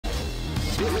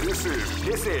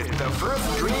This is the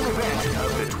first dream event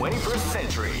of the 21st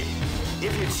century.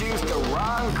 If you choose the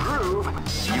wrong groove,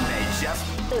 you may just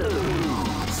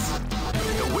lose.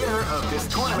 The winner of this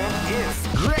tournament is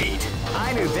great.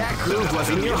 I knew that groove was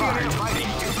in your heart. Fighting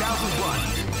 2001.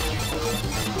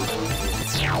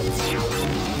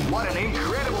 What an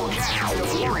incredible cast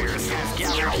of warriors has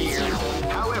gathered here.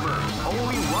 However,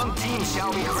 only one team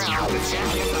shall be crowned the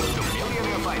champion of the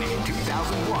Millionaire Fighting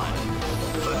 2001.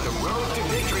 But the road to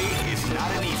victory is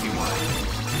not an easy one.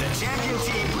 The champion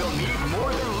team will need more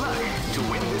than luck to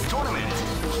win this tournament.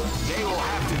 They will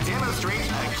have to demonstrate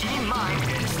a keen mind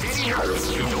and steady nerves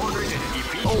in order to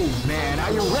defeat. Oh man,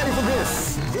 are you ready for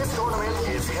this? This tournament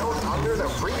is held under the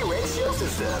free ratio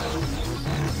system.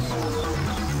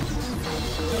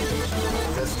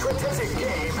 The strategic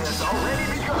game has already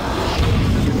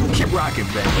begun. Keep rocking,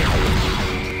 baby.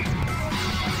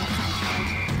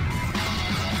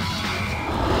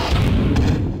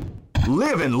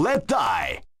 Live and let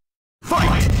die.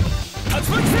 Fight! They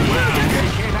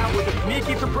came out with a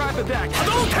sneaky surprise attack.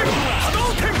 Hadouken!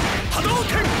 Hadouken!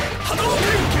 Hadouken!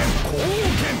 Hadouken!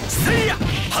 Kouken! Seiya!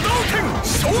 Hadouken!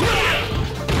 Shogun!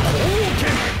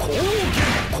 Kouken!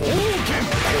 Kouken! Kouken!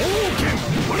 Kouken!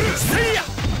 Seiya!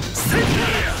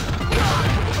 Seiya!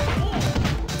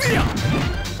 Yeah!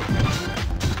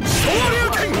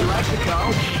 Shoryuken! You like to go?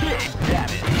 Big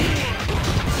damage.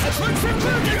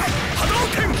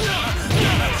 Hadouken!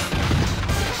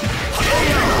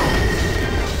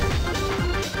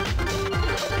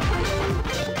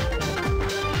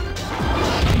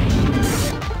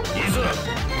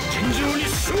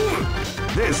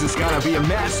 This is gonna be a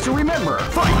match to remember.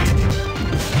 Fight!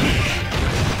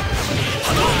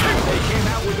 Hadouken! They came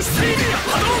out with a Seiya!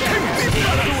 Hadouken!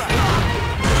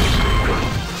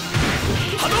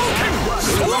 Hadouken!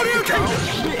 Shoryuken!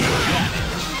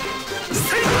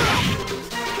 Seiya!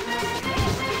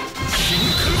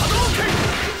 Hadouken!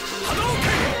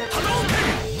 Hadouken! Hadouken!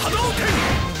 Hadouken!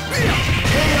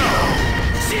 KO!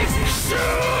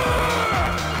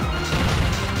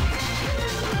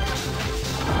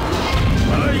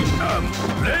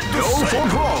 Go for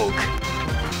broke!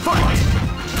 Fight!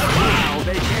 Wow,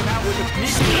 they came out with a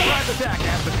sneaky surprise attack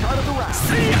at the cut of the round.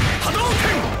 Seiya!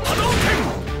 Hadouken! Hadouken!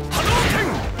 Hadouken!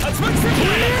 Tatsumaki!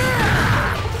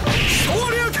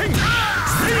 Shoryuken!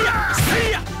 Seiya!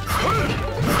 Seiya!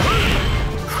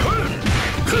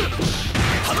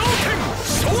 Hadouken!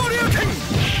 Shoryuken!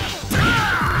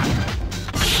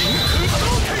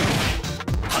 Hadouken!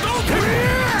 Hadouken!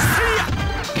 Seiya!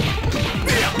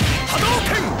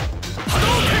 Hadouken!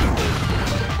 Hadouken!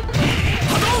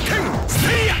 Hadouken!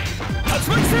 Seiya!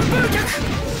 Tatsumaki senpukyaku!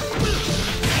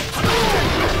 Hadouken!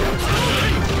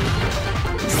 Hadouken!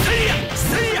 Seiya!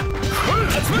 Seiya!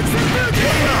 Tatsumaki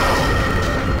senpukyaku!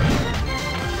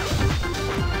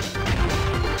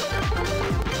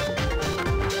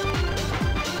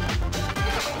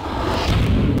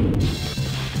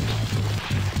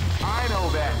 I know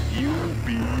that you'll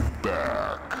be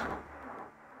back.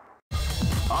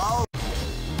 All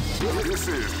This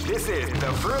is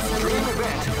the first dream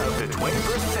event of the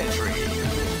 21st century.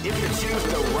 If you choose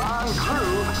the wrong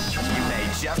groove, you may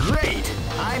just... Great!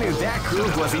 I knew that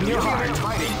groove was in your heart.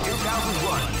 Fighting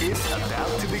 2001 is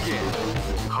about to begin.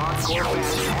 Hardcore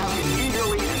fans have been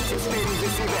eagerly anticipating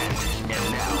this event, and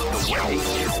now the wait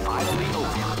is finally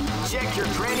over. Check your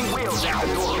training wheels at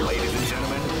the door, ladies and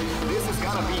gentlemen. This is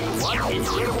gonna be one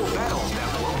incredible battle that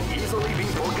won't easily be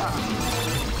forgotten.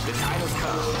 The time has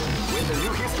come when the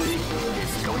new history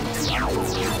is going to unfold.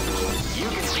 You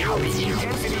can feel the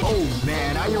intensity. Oh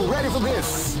man, are you ready for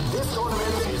this? This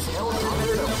tournament is held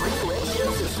under the free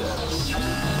ratio system.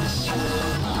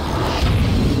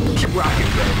 Keep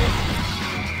rocking, baby.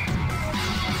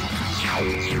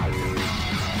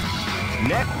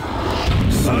 Next.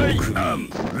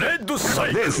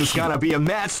 This is gonna be a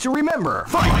match to remember.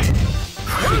 Fight!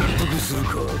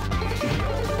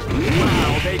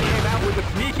 Wow, they came out with a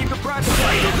sneaky surprise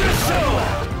attack.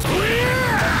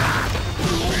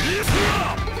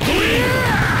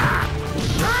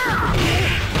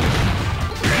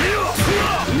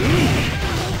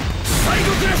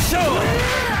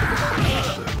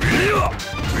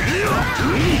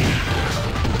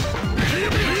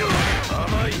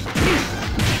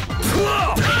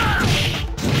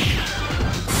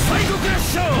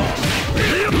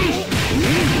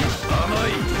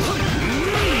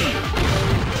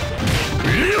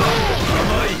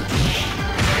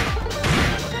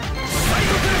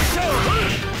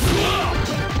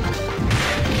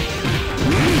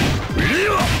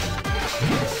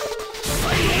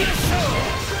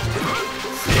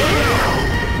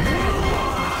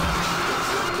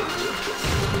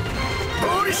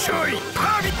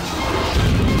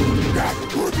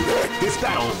 This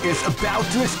battle is about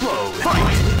to explode.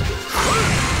 Fight!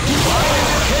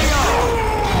 KO!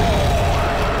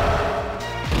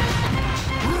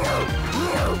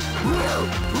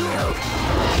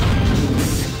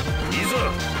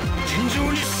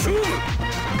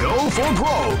 Go for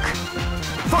broke!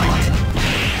 Fight!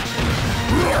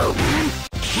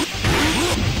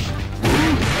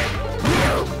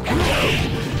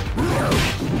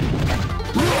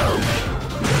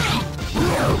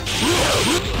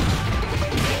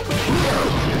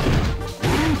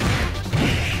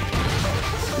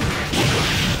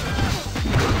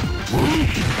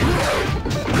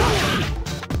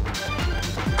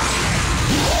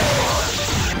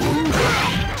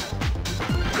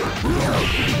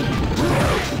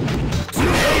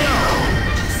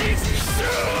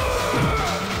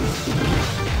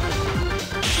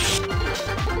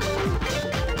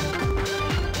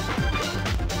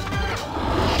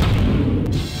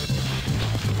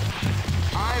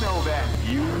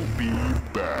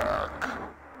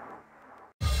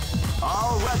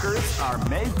 Are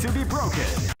made to be broken.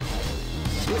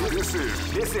 This is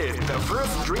the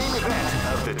first dream event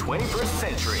of the 21st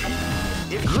century.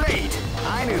 If great,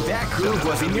 I knew that groove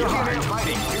was in your heart.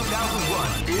 Fighting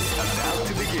 2001 is about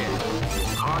to begin.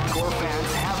 Hardcore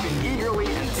fans have been eagerly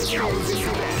anticipating this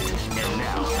event, and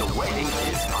now the waiting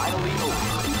is finally over.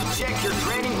 Check your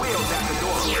training wheels at the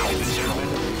door, ladies and gentlemen.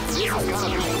 This is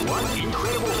gonna be one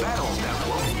incredible battle that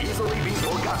won't easily be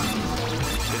forgotten.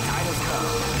 The time has come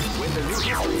when the new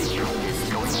history is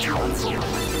going to unfold.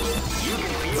 You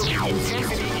can feel the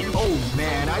intensity in... Oh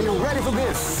man, are you ready for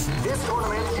this? This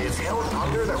tournament is held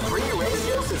under the free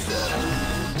ratio system.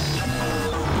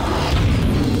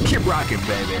 Keep rocking,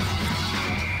 baby.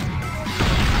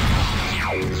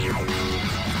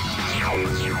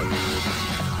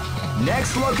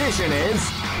 Next location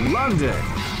is London.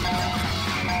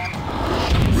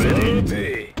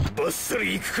 Ready?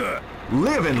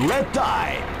 Live and let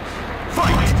die.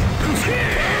 Fight!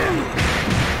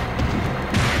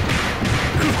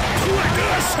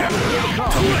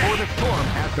 Before the storm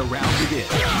as the round begins.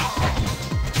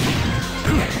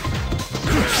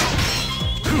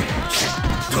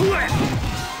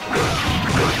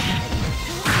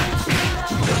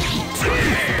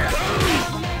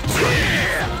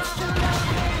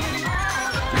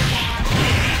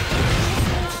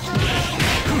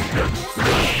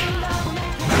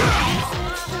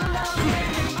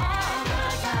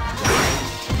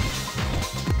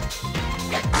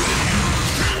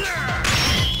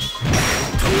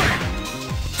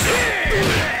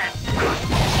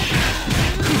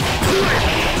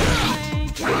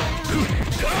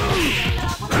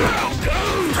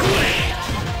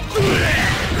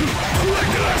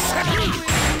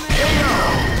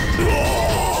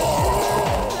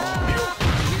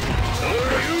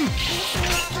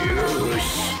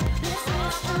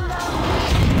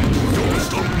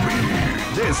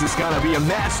 This is gonna be a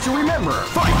match to remember.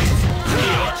 Fight!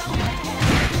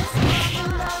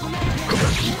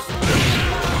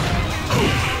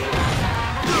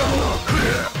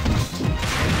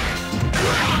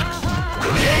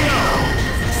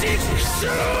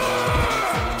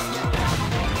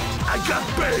 I got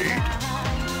bait.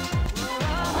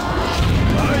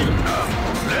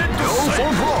 Go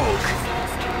for broke.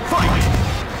 Fight!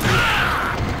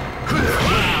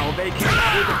 Wow, they came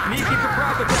out with a sneaky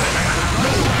surprise attack.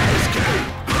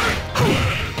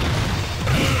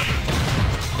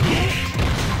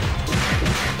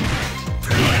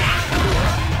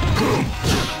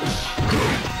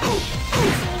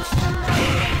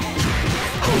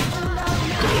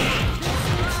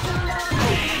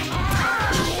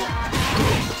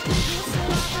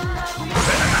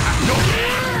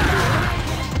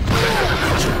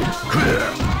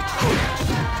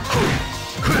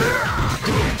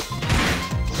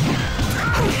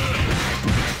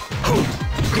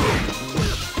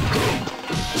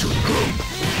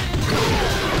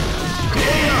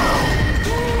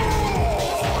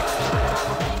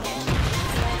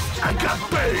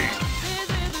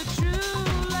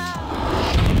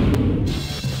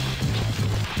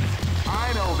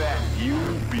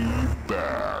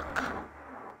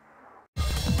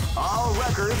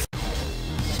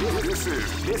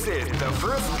 This is the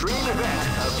first dream event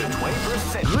of the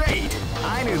 21st century. Great!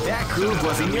 I knew that groove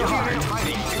was in your heart.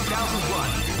 Fighting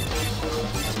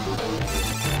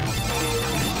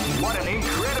 2001. What an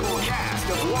incredible cast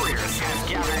of warriors has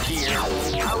gathered here.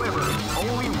 However,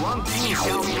 only one team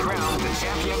shall be crowned the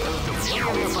champion of the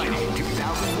Millionaire Fighting 2001.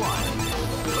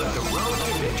 But the road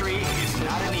to victory is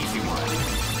not an easy one.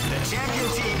 The champion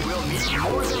team will need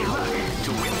more than luck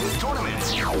to win this tournament.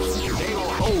 They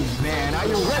will. Oh man, are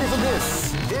you ready for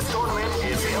this? This tournament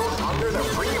is held under the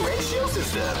free ratio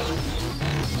system.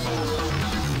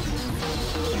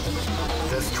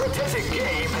 The strategic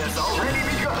game has already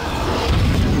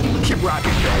begun. Keep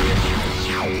rocking, baby.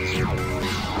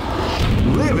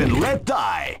 Live and let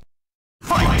die.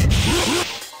 Fight!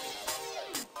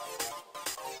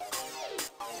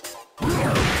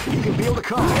 You can feel the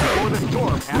calm before the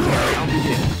storm after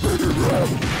the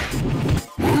round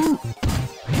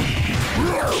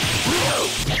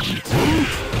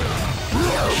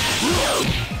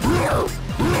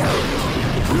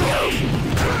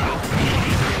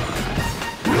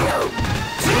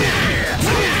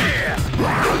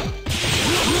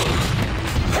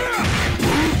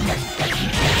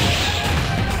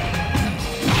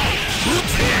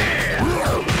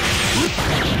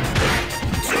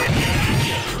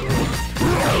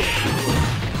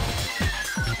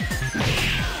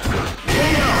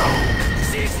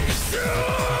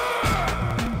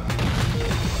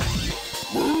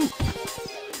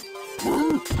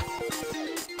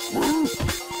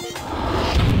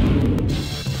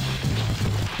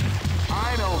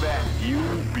I know that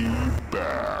you'll be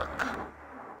back.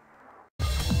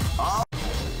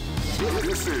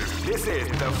 This is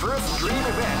the first dream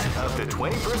event of the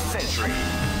 21st century.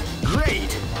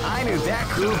 Great! I knew that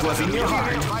groove was in your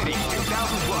heart. Fighting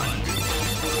 2001.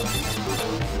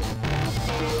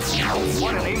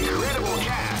 What an incredible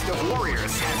cast of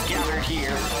warriors has gathered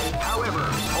here. However,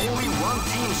 only one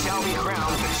team shall be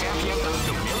crowned the champion of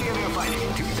the Millionaire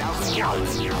Fighting 2001.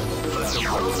 But the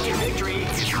road to victory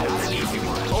is not an easy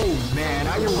one. Oh man,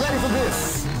 are you ready for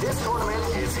this? This tournament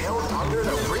is held under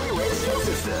the free ratio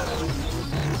system.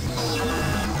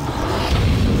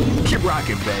 Keep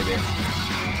rocking, baby.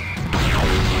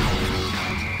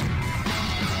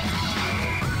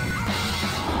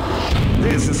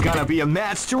 This is gonna be a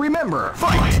match to remember.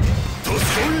 Fight!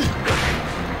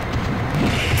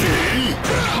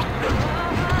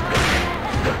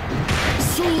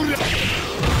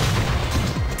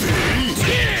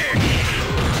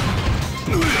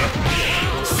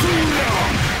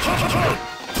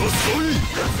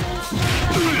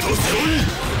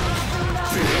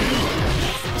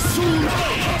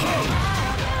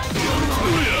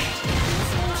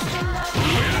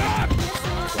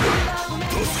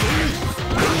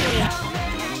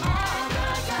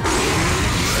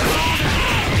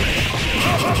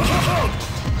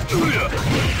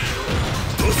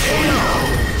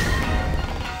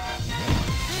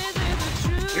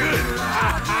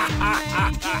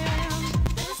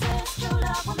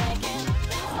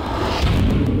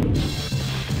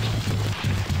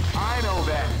 I know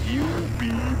that you'll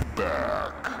be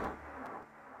back.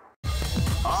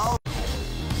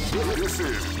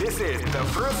 This is the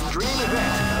first dream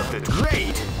event of the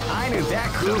Great! I knew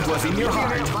that groove was in your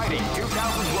heart. Fighting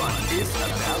 2001 is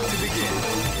about to begin.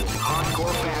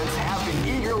 Hardcore fans have been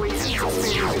eagerly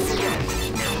anticipating this event,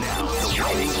 and now the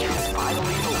waiting is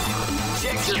finally over.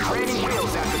 Check your training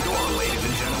wheels at the door, ladies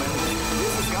and gentlemen.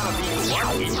 This is gonna be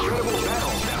one incredible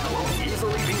battle that won't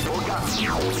easily be forgotten.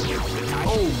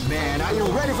 Oh man, are you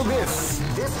ready for this?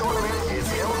 This tournament is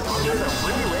held under the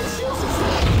free ratio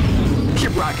system.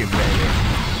 Keep rocking,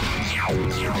 baby.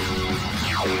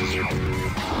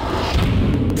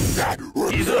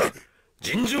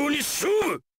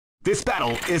 This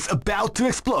battle is about to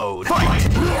explode. Fight!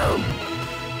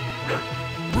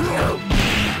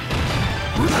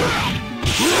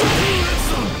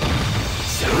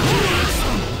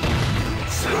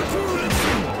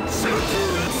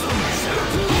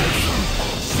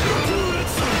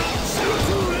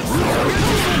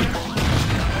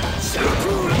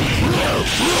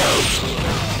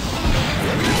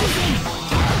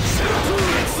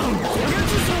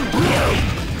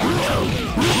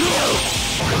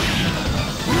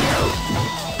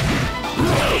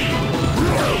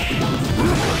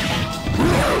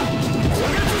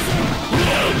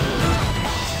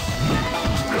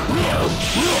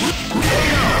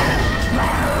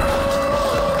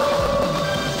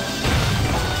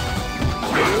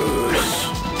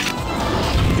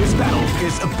 This battle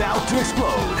is about to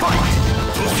explode. Fight!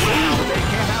 Wow, they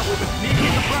came out with a sneaky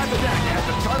surprise attack at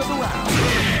the start of the round.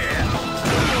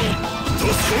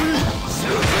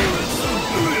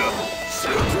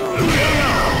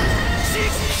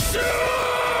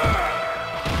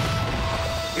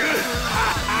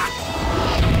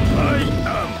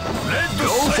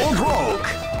 Go for broke!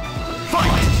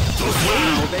 Fight!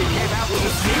 Wow, they came out with a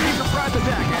sneaky surprise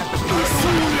attack at the start of the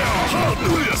round.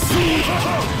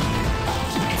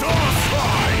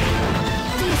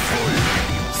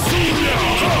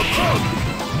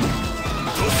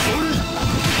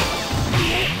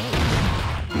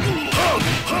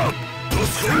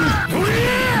 I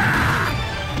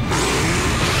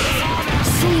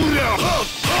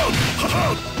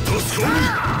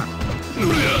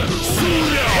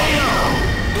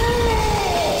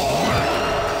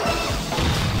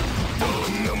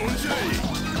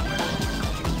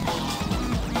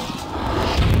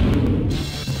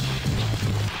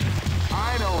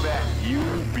know that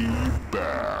you'll be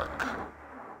back.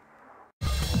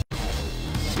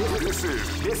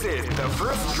 This is the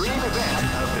first dream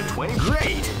event of the 20.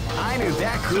 Great! I knew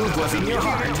that groove was in your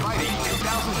heart. Fighting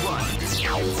 2001.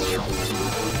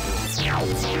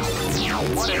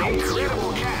 What an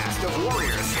incredible cast of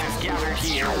warriors has gathered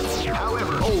here.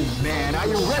 However, Oh man, are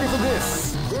you ready for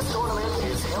this? this tournament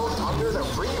is held under the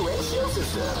free ratio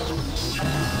system.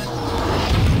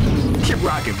 Keep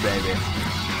rocking, baby.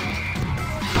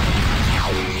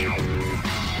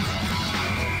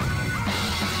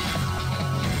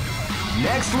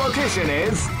 Next location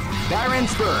is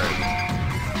Barentsburg.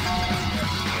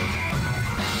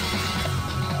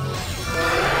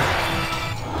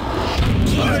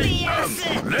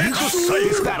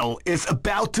 This battle is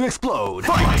about to explode.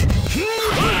 Fight!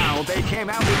 Wow, they came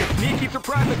out with a sneaky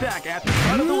surprise attack at the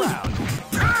start of the round.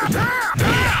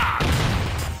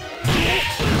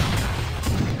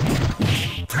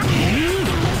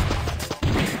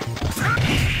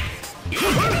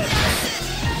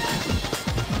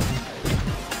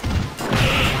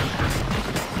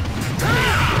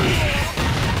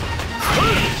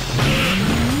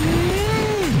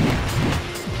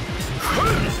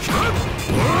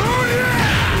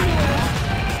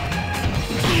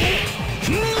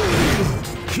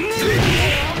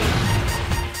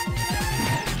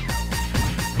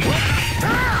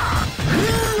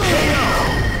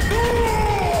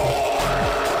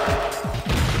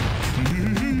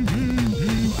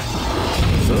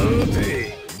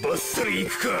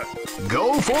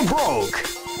 Go for broke.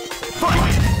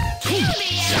 Fight!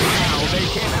 Wow, they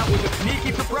came out with a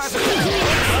sneaky surprise attack at the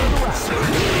start of the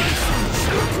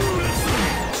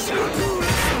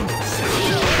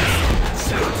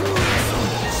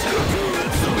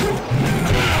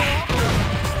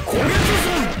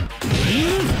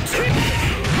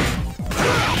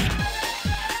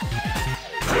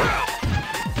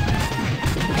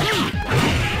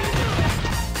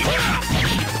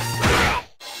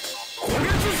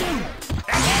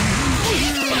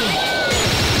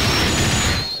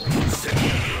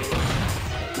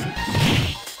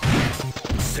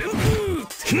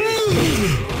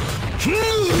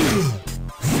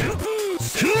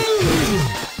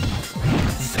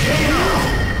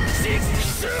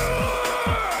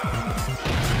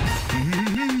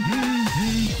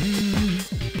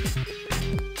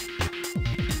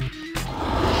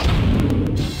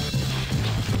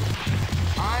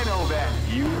I know that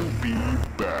you'll be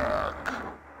back.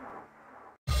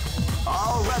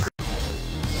 All records.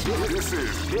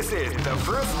 This is the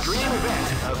first dream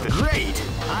event of the. Great!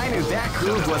 I knew that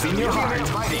groove was in your heart.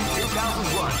 Fighting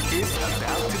 2001 is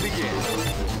about to begin.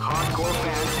 Hardcore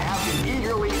fans have been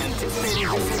eagerly anticipating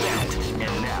this event,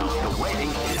 and now the waiting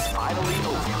is finally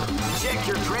over. Check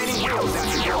your training wheels at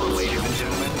the door, ladies and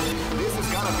gentlemen. This is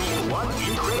gonna be one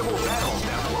incredible battle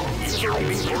that won't easily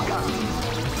be forgotten.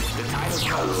 The time has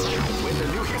come when the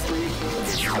new history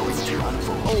is going to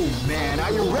unfold. Oh man,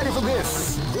 are you ready for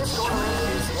this? This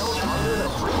tournament is held under the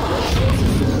free ratio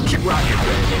system. Keep rocking,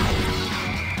 baby.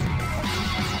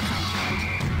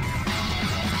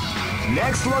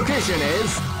 Next location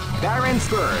is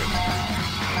Barentsburg.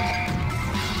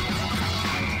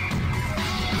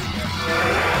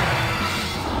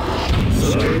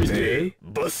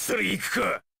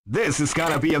 This is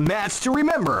gonna be a match to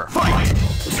remember. Fight!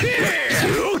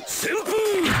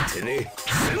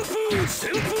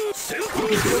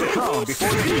 calm before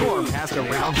the storm has to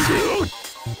round you.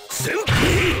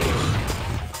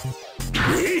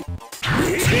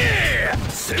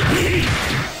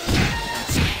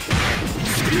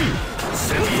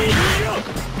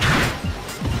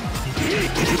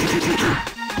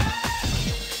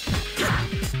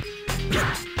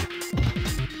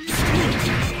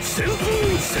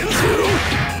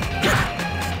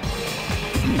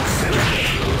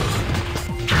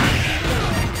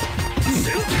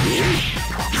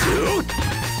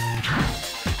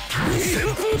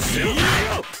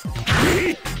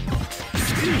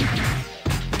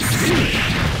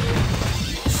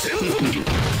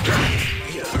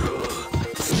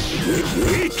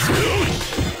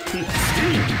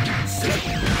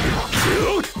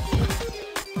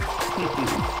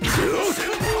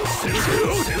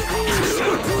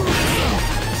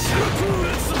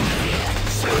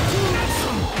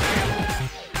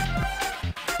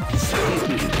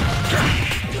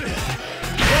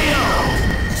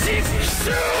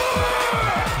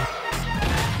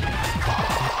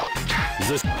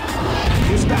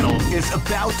 This battle is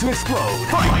about to explode.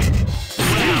 Fight!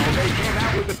 Wow, they came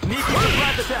out with a sneaky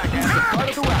surprise attack at the start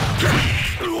of the round.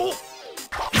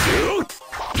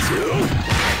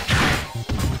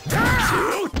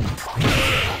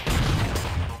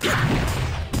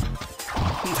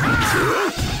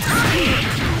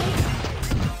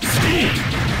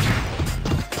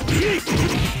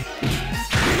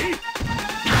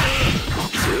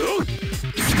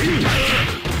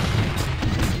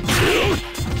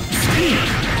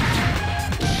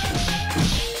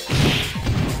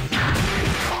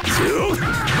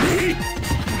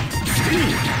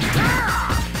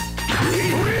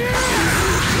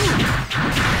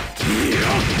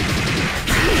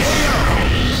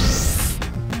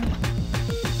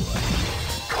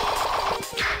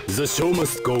 The show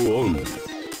must go on.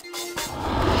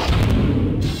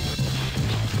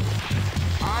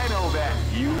 I know that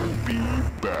you'll be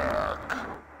back.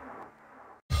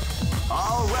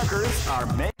 All records are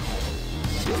made.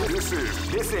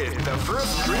 This is the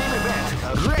first dream event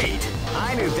of Great!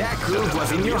 I knew that groove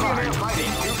was in your heart. Fighting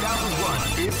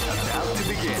 2001 is about to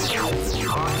begin.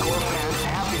 Hardcore fans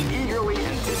have been eagerly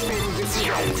anticipating this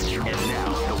event, and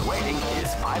now the waiting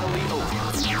is finally over.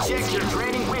 Check your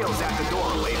training wheels at the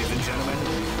door, ladies and gentlemen.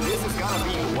 This is gonna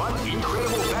be one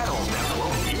incredible battle that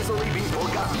won't easily be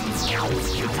forgotten.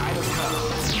 The time has come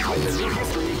when the new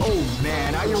history. Oh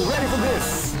man, are you ready for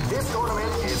this? This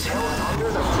tournament is held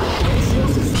under the free ratio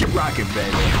system. Keep rocking,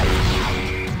 baby.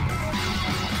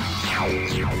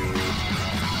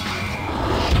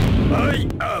 I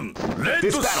am Red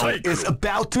This battle Cycle. is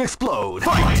about to explode.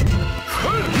 Fight!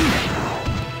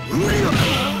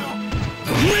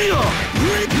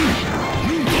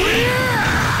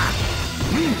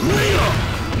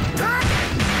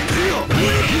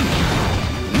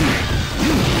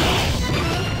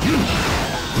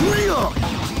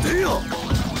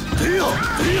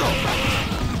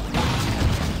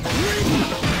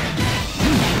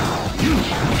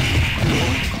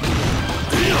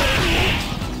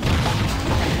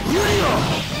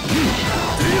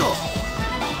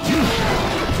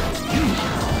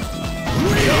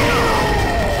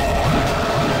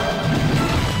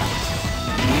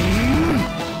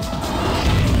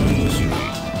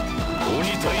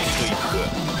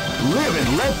 Live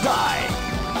and let die.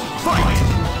 Fight!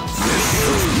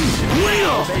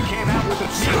 They came out with a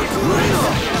sneaky surprise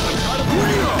attack at the start of the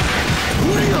round.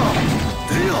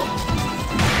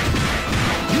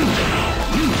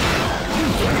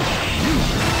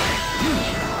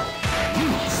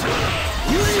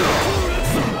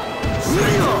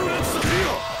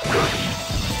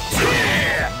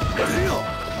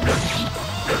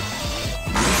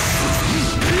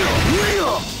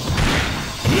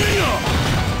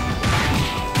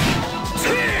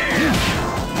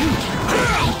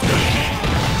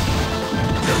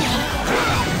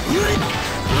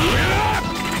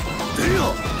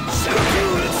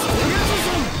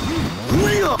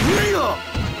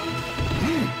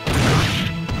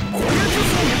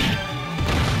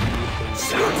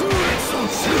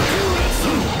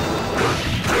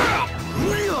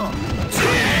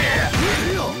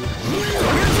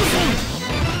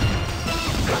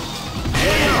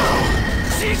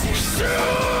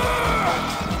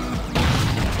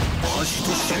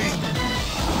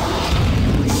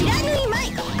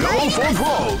 Go for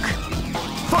broke.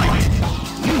 Fight!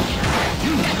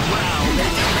 Wow, they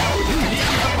came out with a sneaky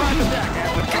surprise attack at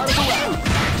the start of the round.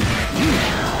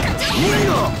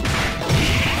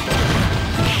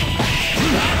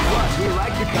 What we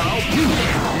like to call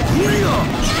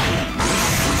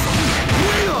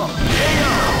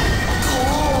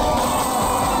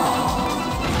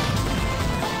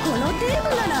この程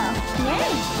度ならね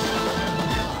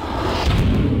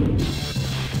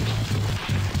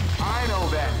I know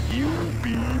that you'll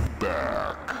be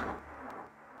back.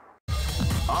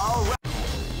 All right.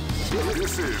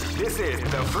 This is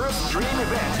the first dream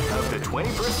event of the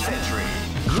 21st century.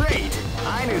 Great!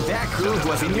 I knew that groove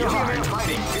was in your heart.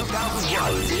 Fighting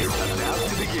 2001 is about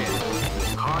to begin.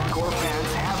 Hardcore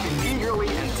fans have been eagerly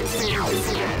anticipating this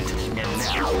event, and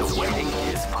now the waiting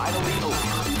is finally over.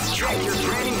 Check your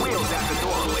training wheels at the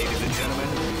door, ladies and gentlemen.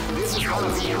 This is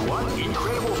gonna be one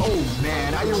incredible. Oh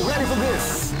man, are you ready for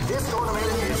this? This tournament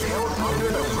is held under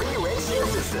the free ratio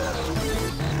system.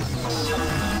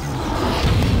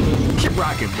 Keep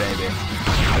rocking, baby.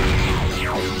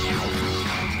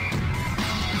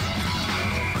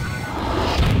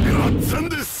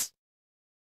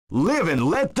 Live and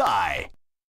let die.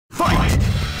 Fight!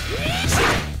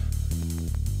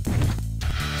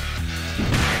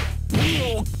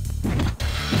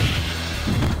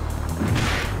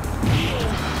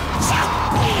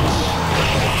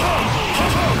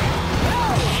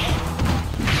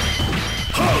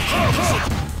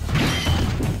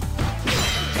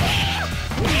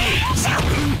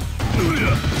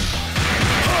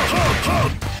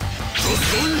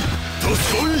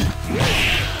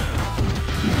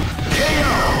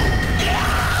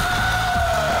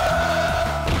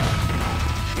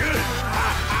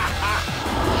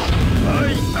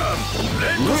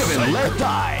 Live and let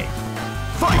die.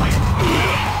 Fight!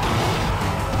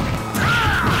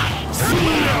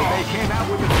 They came out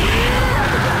with a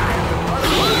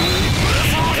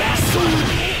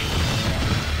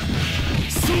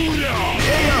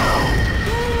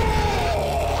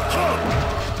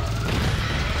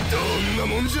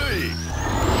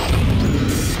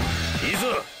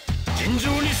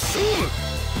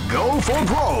Go for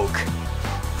broke.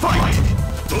 Fight!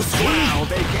 Wow,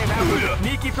 they came out with a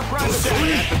sneaky surprise attack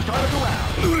at the start of the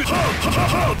round.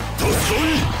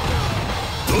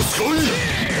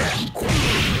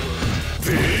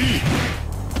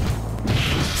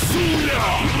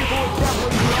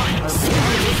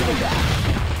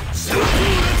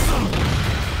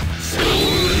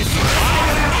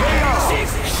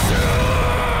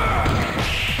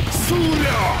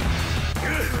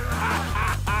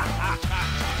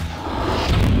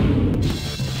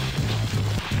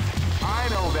 I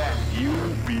know that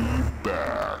you'll be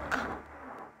back.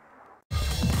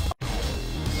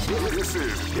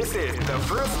 This is the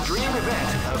first dream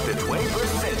event of the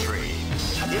 21st century.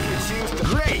 If you choose the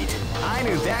great, I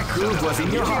knew that groove was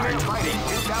in your heart. Fighting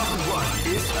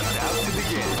 2001 is about to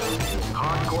begin.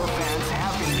 Hardcore fans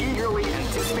have been eagerly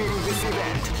anticipating this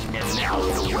event, and now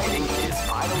the waiting is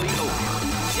finally over.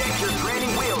 Check your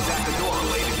training wheels at the door,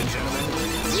 ladies and gentlemen.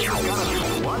 This is gonna be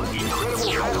one incredible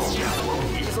battle that will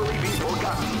easily be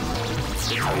forgotten.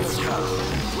 The time has come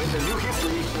when the new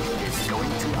history is going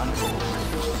to unfold.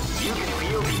 You can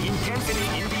feel the intensity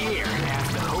in the air as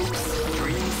the hopes,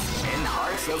 dreams, and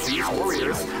hearts of these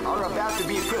warriors are about to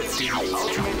be put to the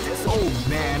ultimate test. Oh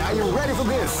man, are you ready for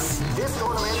this? This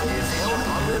tournament is held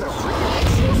under the free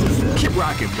ratio system. Keep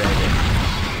rocking, baby.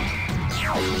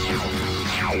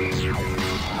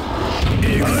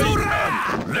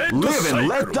 Live and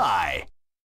let die.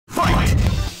 Fight!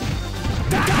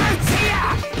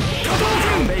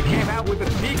 They came out with a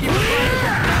sneaky surprise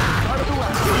attack at the start of the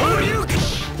round.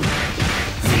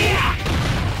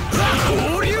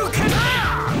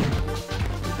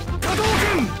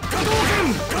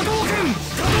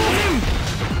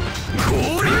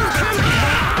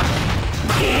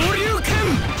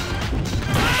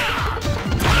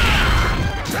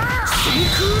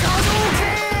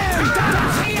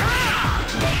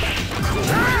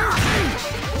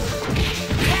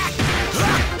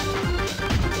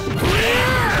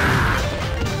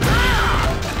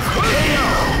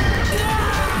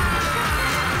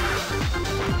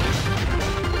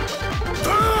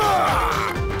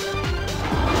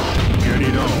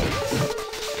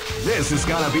 This is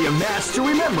gonna be a match to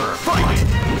remember. Fight!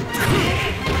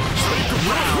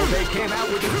 Wow, they came out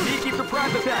with a sneaky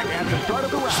surprise attack at the start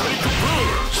of the round.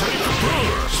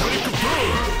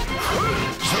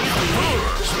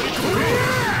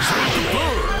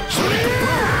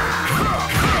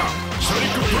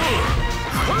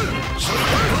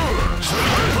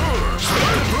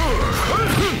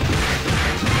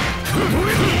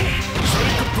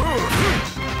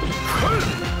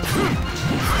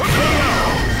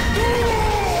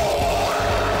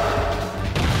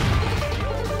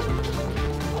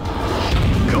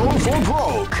 Go for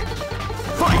broke.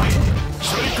 Fight!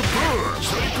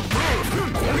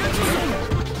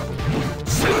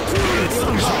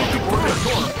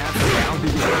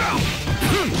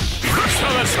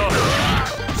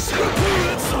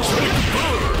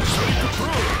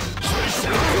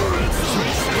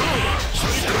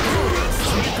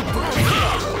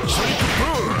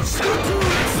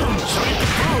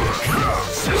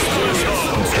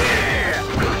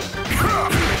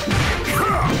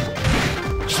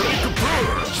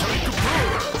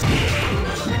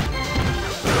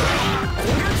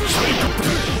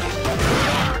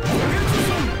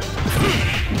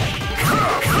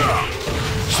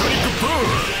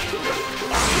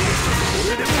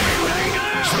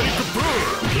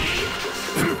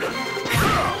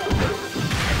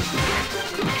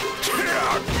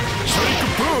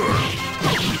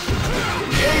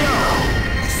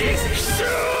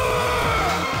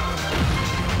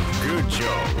 Good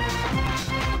job.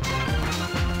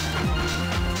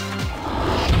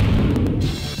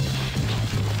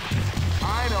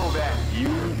 I know that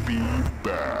you'll be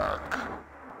back.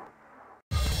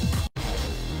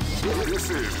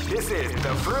 This is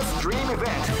the first dream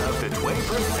event of the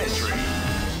 21st century.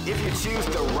 If you choose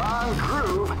the wrong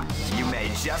groove, you may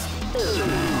just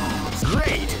lose.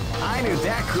 Great! I knew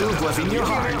that groove was in your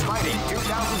heart. Fighting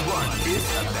 2001 is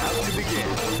about to begin.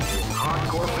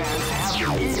 Hardcore fans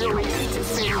have been eagerly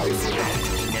anticipating this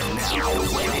event, and now, the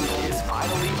waiting is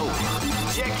finally over.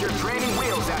 Check your training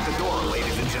wheels at the door,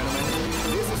 ladies and gentlemen.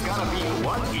 This is gonna be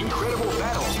one incredible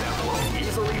battle that won't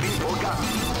easily be forgotten.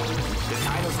 The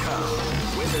time has come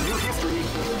when the new history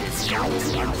is going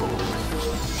to unfold.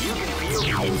 You can feel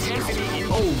the intensity in...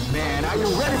 Oh man, are you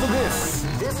ready for this?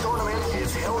 This tournament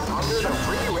is held under the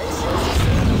free ratio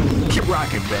system. Keep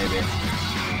rocking, baby.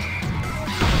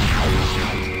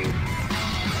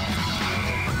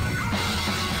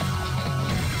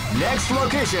 Next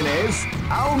location is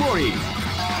Aomori.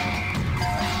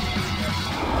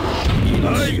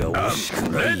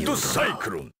 Red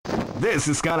Cyclone. This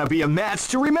is gonna be a match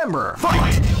to remember.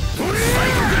 Fight!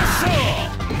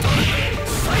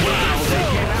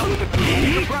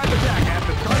 Surprise attack at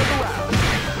the start of the round.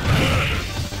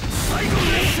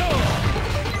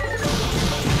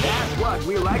 That's what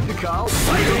we like to call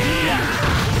Cycle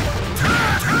Dash.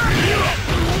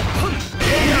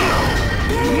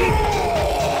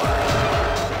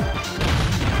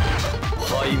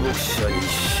 敗北者に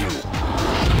死を。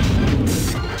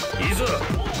いざ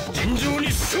尋常に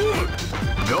勝負。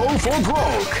 Go for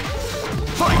broke.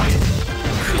 Fight!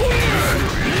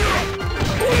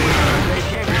 They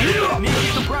can't handle the sneaky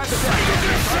surprise attack at the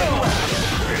start of the round.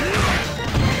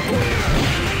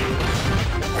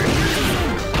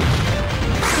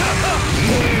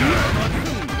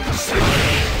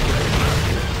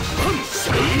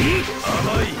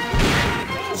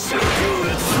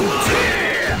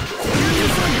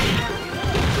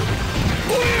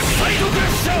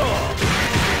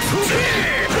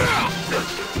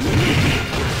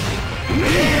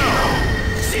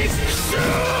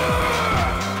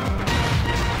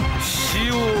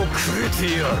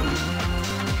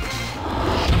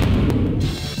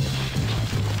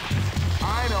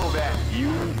 I know that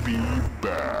you'll be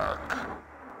back.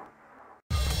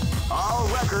 All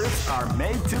records are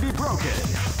made to be broken.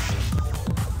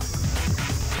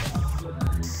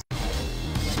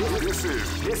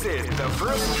 This is the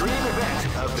first dream event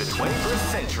of the 21st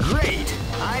century. Great!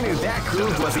 I knew that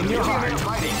groove was in your heart.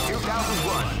 Fighting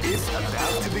 2001 is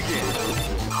about to begin.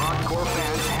 Hardcore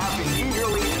fans have been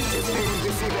eagerly anticipating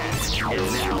this event, and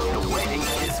now the waiting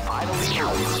is finally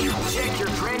over. Check your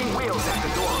training wheels at the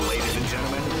door, ladies and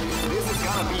gentlemen. This is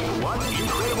gonna be one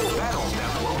incredible battle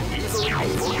that won't easily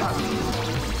be forgotten.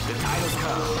 The time has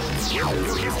come.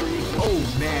 New history. Oh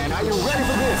man, are you ready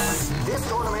for this? This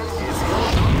tournament is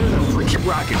held under the free... Keep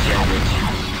rocking, baby.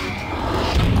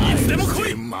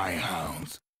 In my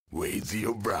house with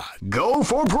your bride. Go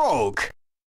for broke.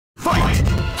 Fight!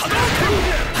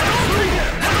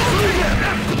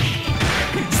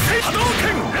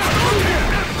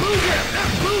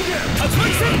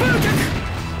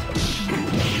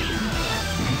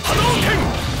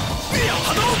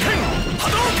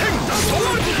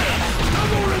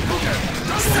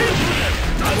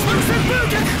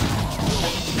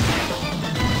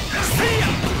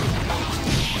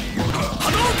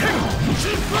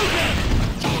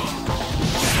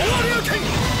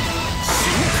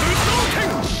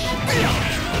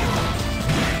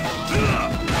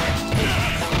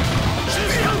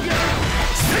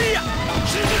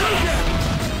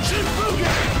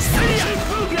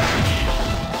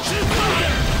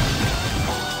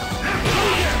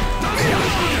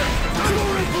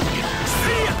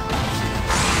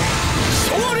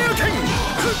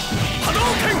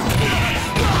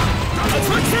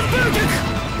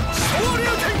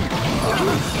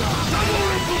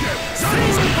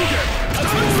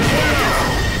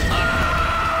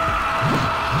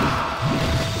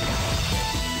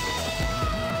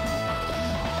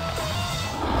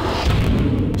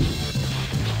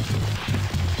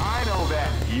 I know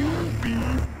that you'll be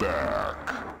back.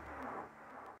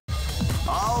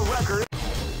 All records.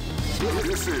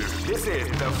 This is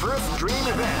the first dream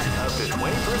event of the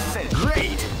 21st century.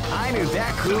 Great! I knew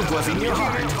that groove was in your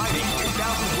heart. Fighting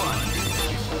 2001.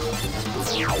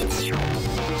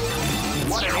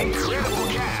 What an incredible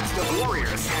cast of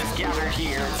warriors has gathered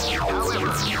here.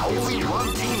 However, only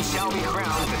one team shall be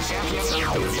crowned the champion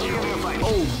of the Millionaire Fighting.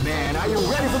 Oh man, are you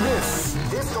ready for this?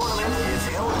 This tournament is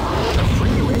held under the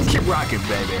free ratio. Keep rocking,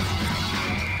 baby.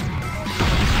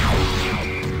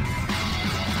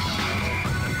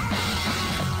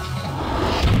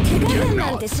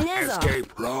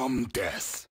 Escape from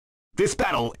death. This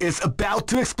battle is about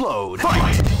to explode.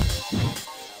 Fight!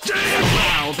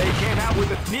 Wow, they came out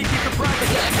with a sneaky surprise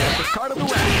attack at the start of the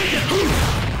round.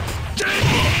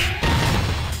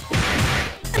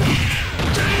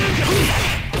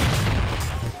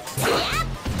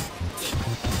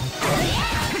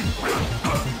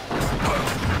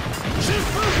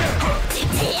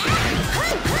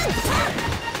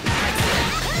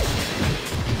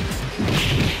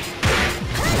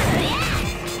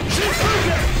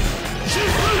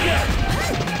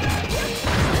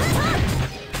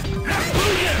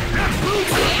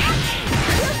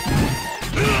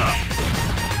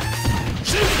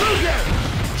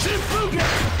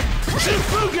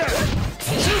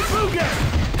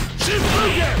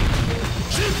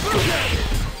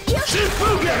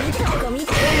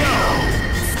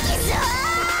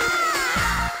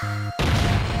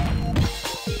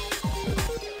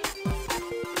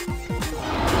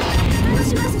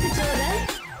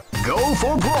 Go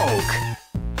for broke.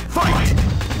 Fight!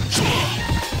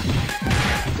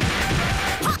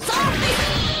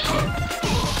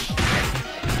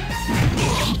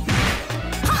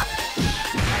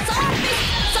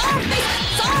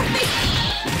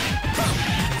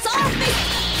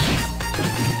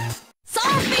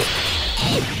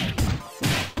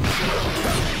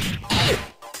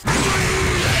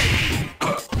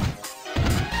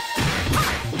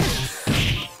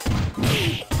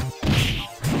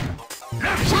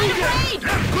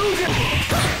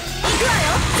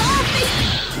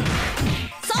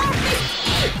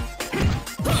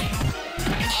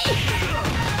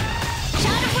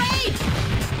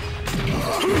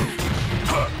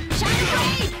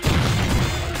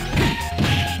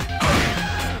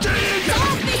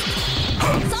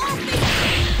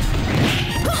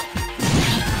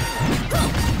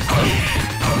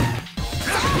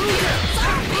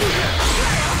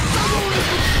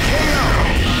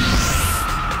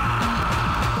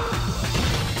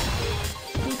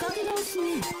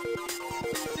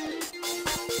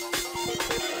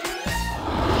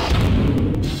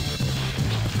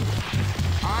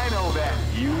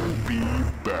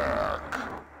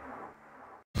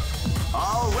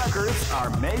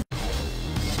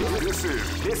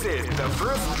 This is the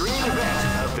first dream event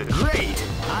of the great.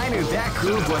 I knew that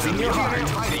groove was in your heart.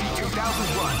 Fighting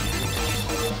 2001.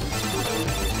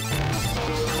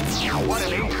 What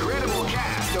an incredible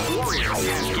cast of warriors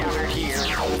has gathered here.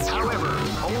 However,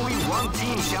 only one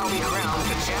team shall be crowned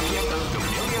the champion of the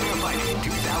Millionaire Fighting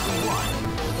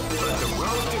 2001. But the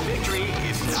road to victory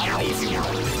is not an easy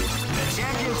one. The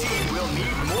champion team will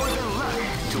need more than luck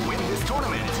to win this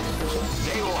tournament.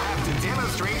 They will have to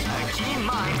demonstrate a keen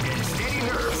mind and steady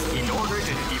nerves in order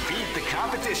to defeat the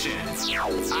competition.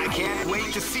 I can't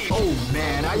wait to see. Oh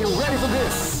man, are you ready for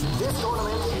this? This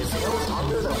tournament is held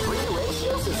under the free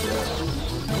ratio system.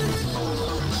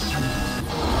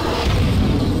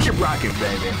 Keep rocking,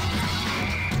 baby.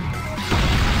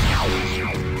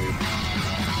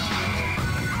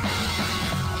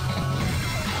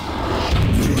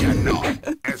 You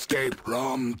cannot escape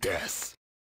from death.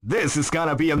 This is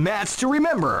gonna be a match to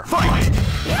remember. Fight!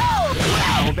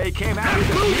 Wow, they came out with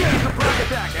a surprise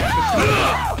attack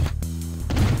at the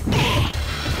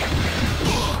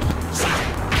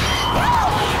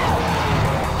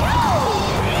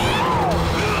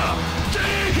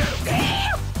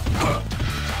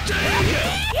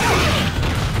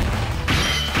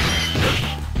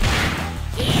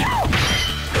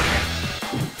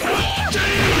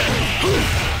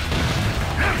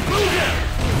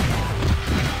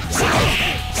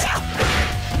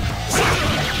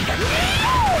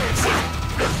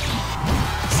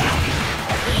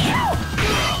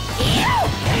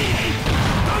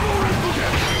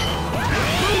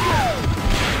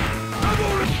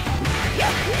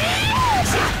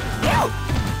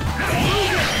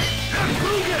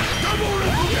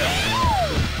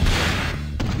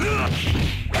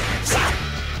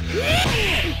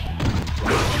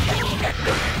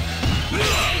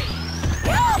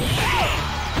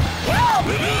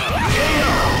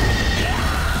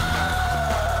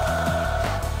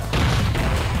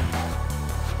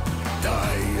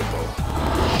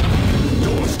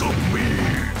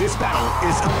This battle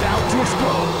is about to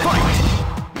explode. Fight!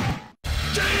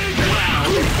 wow,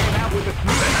 they came out with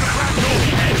a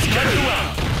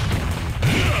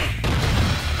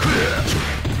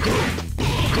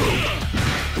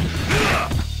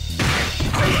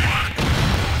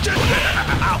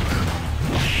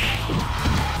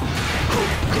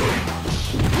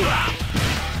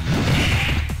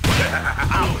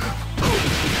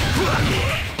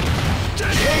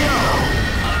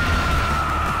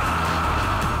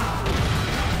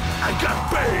I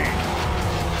got paid.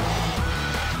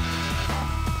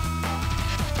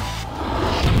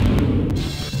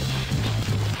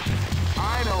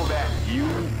 I know that You'll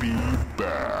be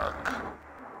back.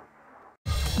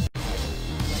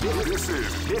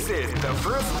 this is the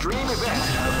first dream event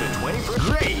of the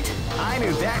 21st. Great! I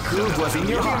knew that groove was in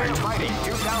your heart. Fighting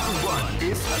 2001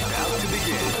 is about to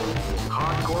begin.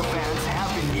 Hardcore fans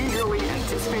have been eagerly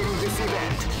anticipating this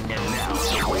event, and now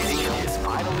the waiting is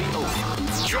finally over.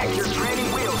 Check your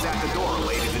training wheels at the door,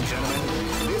 ladies and gentlemen.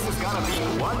 This is gonna be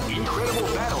one incredible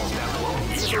battle that won't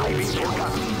easily be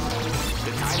forgotten.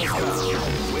 The time has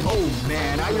come. Oh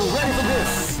man, are you ready for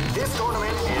this? This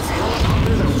tournament is held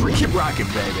under the free. Keep rocking,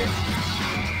 baby.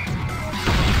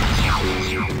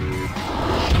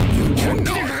 You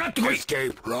cannot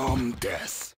escape from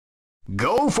death.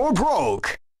 Go for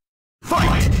broke.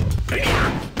 Fight!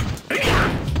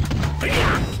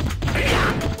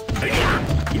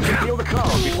 You can feel the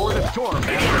calm before the storm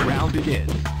as the round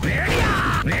begins.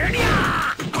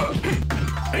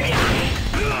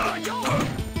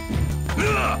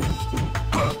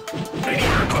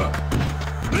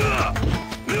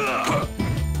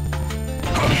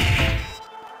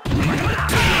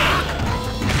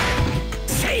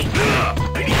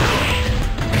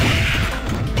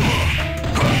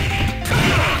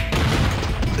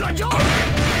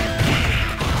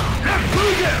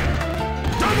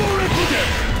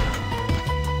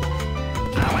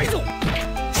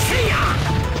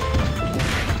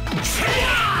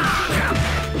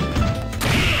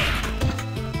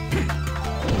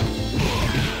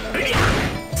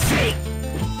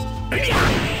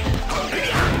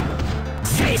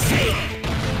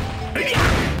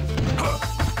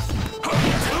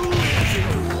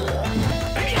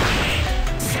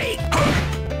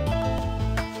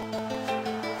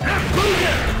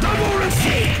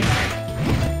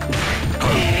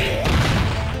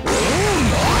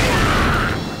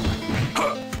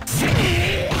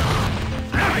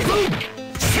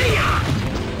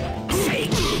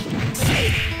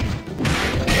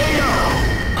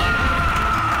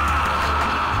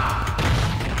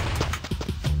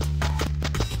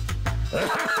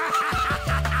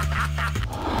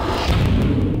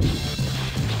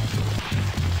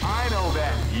 I know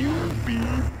that. You'll be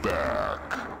back.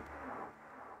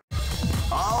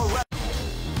 All right.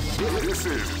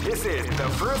 This is the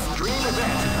first dream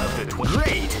event of the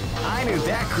Great! I knew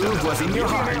that groove was in your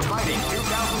heart. Fighting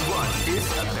 2001 is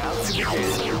about to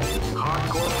begin.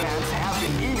 Hardcore fans have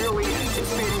been eagerly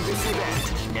anticipating this event,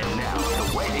 and now the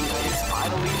waiting is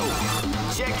finally over.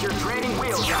 Check your training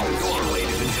wheels out the door,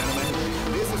 ladies and gentlemen.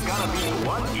 This is gonna be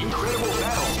one incredible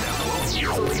battle that won't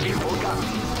easily be forgotten.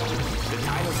 The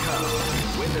time has come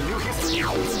when the new history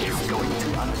is going to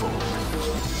unfold.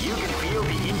 You can feel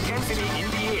the intensity in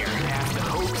the air as the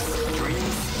hopes,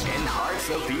 dreams, and hearts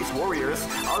of these warriors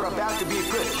are about to be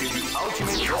put to the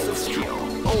ultimate test of skill.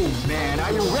 Oh man,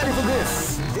 are you ready for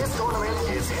this? This tournament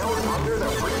is held under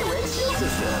the free ratio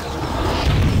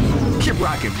system. Keep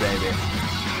rocking, baby.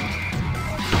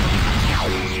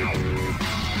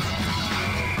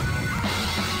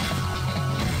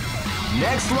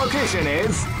 Next location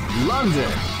is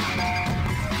London.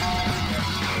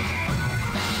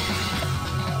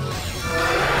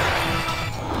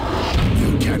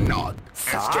 You cannot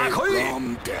escape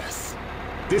from death.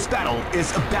 This battle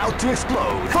is about to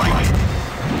explode. Fight!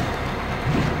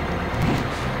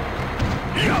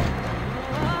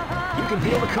 You can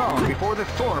feel the calm before the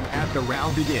storm as the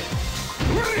round begins.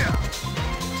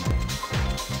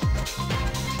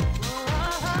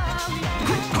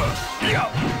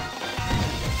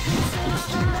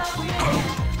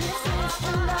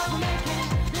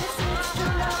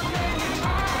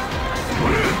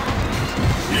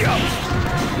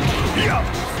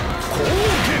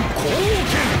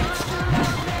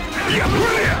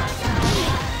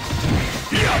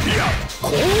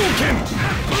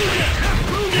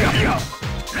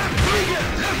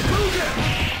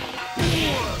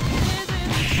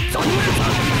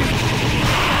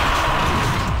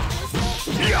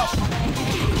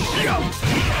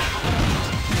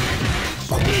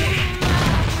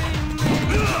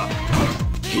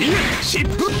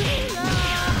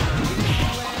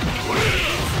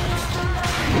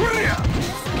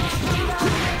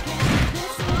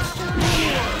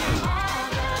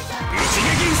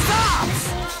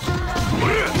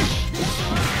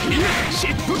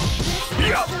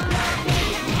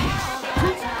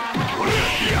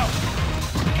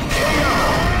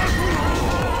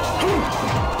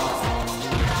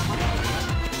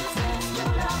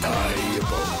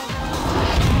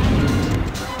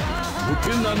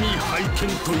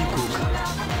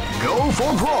 Go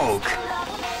for broke.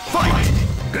 Fight!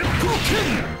 Get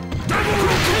cooking! Double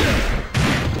cooking!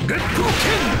 Get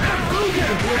cooking!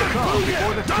 Feel the calm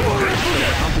before the storm as the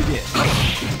round begins.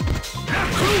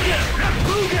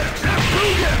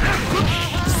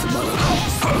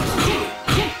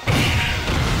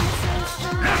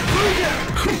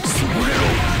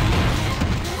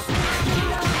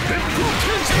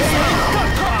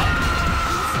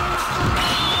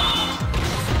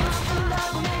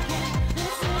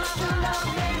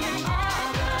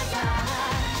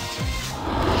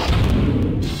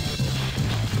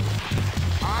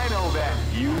 I know that.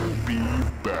 You'll be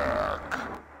back.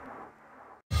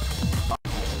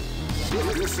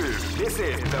 This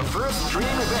is the first dream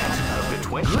event of the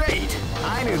 20. Great!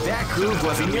 I knew that groove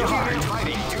was in your heart.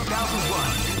 Fighting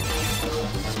 2001.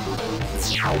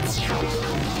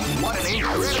 What an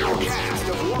incredible cast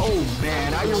of... Oh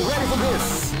man, are you ready for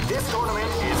this? This tournament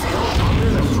is held under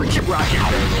the freaking rocket,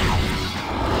 baby.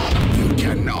 You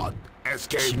cannot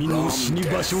escape from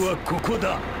death.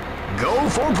 Go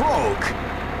for broke.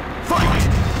 Fight!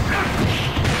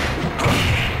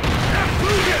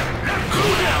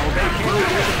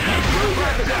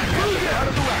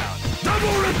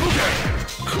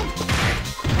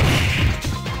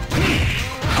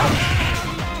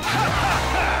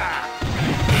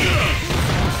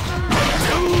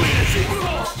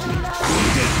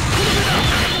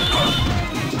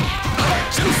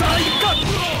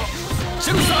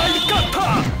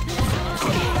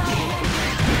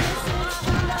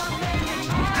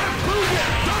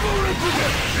 Double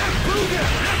replicate!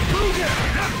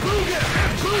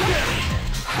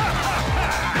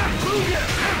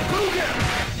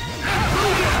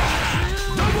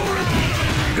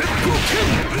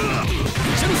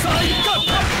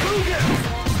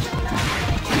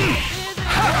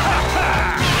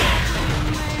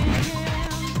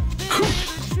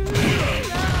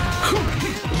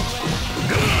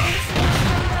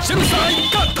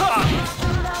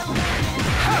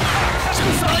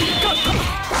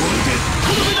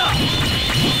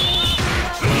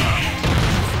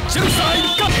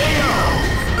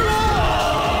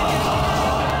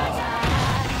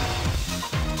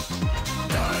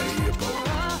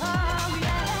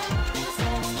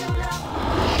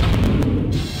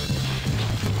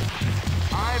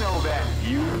 I know that.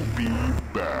 You'll be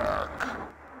back.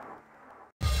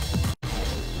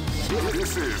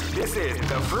 This is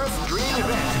the first dream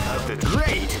event of the...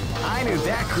 Great! I knew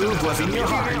that groove was in your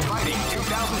heart. Fighting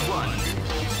 2001.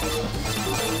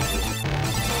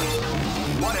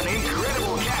 What an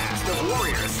incredible cast of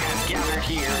warriors has gathered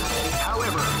here.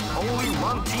 However, only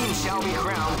one team shall be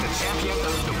crowned the champion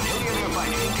of the Millionaire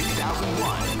Fighting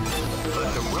 2001.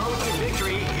 But the road to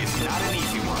victory is not an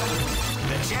easy one.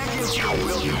 The championship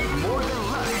will need more than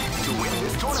luck to win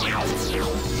this tournament. They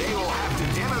will have to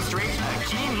demonstrate a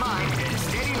keen mind and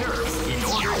steady nerves in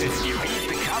order to defeat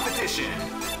the competition.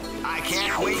 I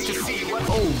can't wait to see what...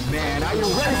 Oh man, are you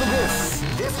ready for this?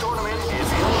 This tournament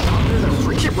is held under the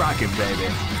freaking rocket, baby.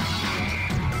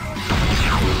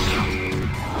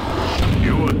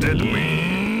 You're dead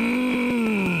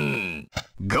me.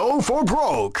 Go for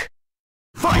broke.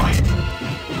 Fight!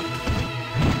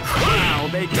 Wow,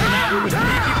 they came out with a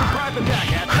sneaky surprise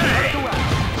attack at the start of the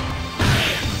round.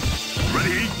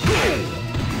 Ready, go!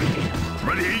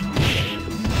 Ready?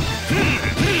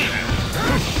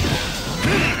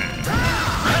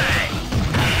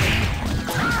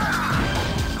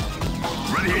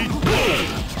 Ready, go!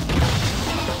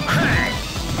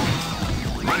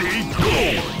 Ready, go!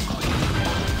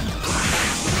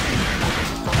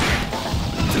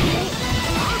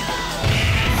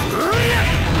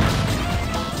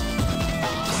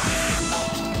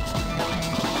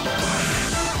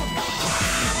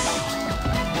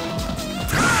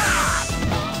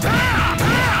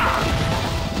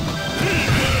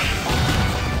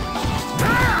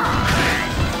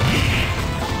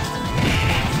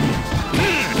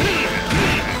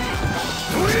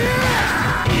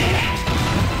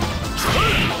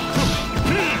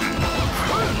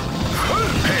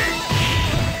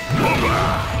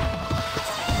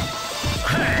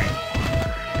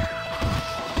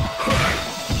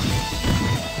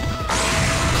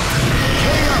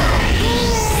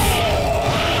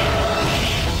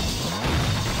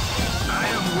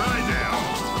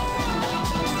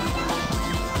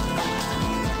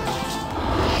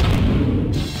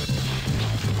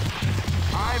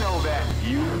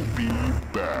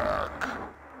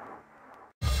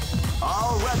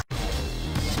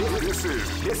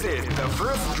 This is the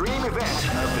first dream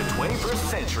event of the 21st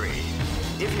century.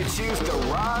 If you choose the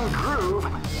wrong groove,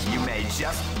 you may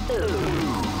just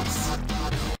lose.